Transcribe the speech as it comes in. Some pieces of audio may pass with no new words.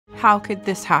How could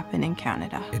this happen in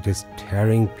Canada? It is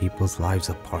tearing people's lives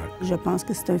apart. Je pense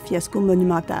que c'est un fiasco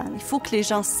monumental. Il faut que les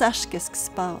gens sachent qu'est-ce qui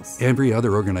se passe. Every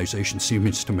other organization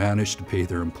seems to manage to pay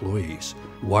their employees.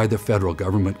 Why the federal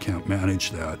government can't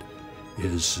manage that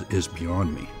is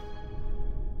beyond me.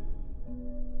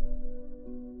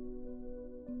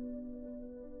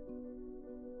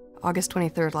 August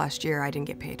 23rd last year, I didn't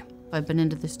get paid. I've been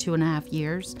into this 2.5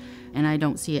 years, and I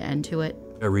don't see an end to it.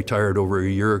 I retired over a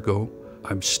year ago.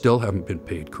 I still haven't been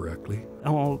paid correctly.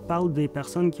 On parle des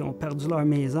personnes qui ont perdu leur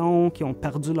maison, qui ont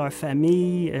perdu leur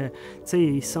famille.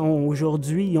 Ils sont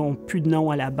aujourd'hui, ils n'ont plus de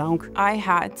nom à la banque. I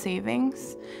had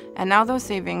savings, and now those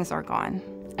savings are gone.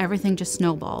 Everything just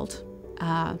snowballed.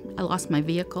 I lost my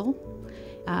vehicle.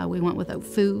 We went without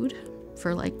food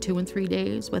for like 2 and 3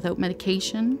 days, without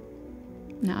medication.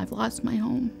 Now I've lost my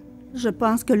home. Je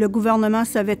pense que le gouvernement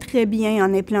savait très bien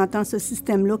en implantant ce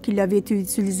système-là qu'il avait été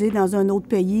utilisé dans un autre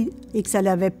pays et que ça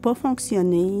n'avait pas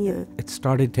fonctionné. It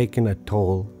started taking a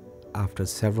toll after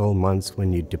several months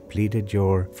when you depleted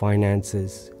your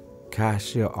finances,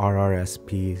 cash your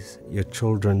RRSPs, your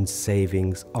children's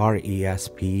savings,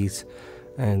 RESPs,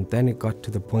 and then it got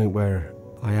to the point where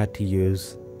I had to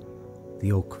use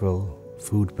the Oakville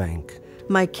Food Bank.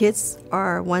 My kids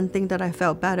are one thing that I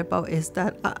felt bad about is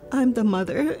that I'm the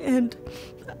mother and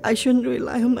I shouldn't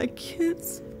rely on my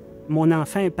kids. Mon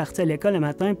enfant est parti à l'école le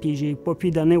matin puis j'ai pas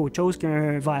pu donner autre chose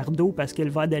qu'un verre d'eau parce que le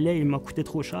verre de lait il m'a coûté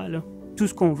trop cher. Là. Tout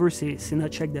ce qu'on veut, c'est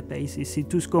notre chèque de paye. C'est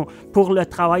tout ce qu'on pour le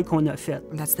travail qu'on a fait.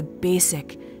 That's the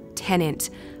basic tenet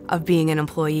of being an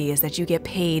employee, is that you get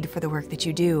paid for the work that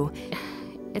you do.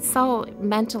 It's so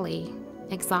mentally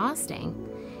exhausting.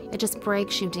 It just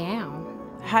breaks you down.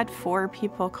 I had 4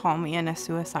 people call me in a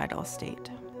suicidal state.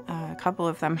 A couple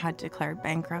of them had declared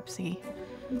bankruptcy.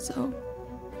 So,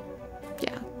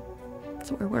 yeah,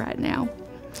 that's where we're at now.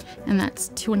 And that's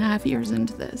 2.5 years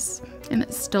into this, and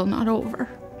it's still not over.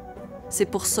 C'est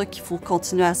pour ça qu'il faut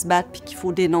continuer à se battre puis qu'il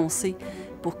faut dénoncer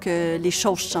pour que les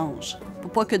choses changent. Pour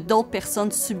pas que d'autres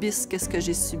personnes subissent ce que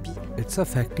j'ai subi. It's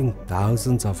affecting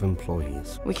thousands of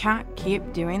employees. We can't keep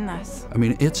doing this. I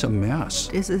mean, it's a mess.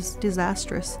 This is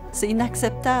disastrous. C'est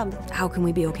inacceptable. How can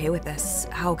we be okay with this?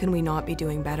 How can we not be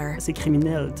doing better? C'est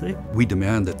criminel, tu sais. We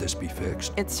demand that this be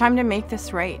fixed. It's time to make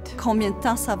this right. Combien de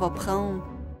temps ça va prendre?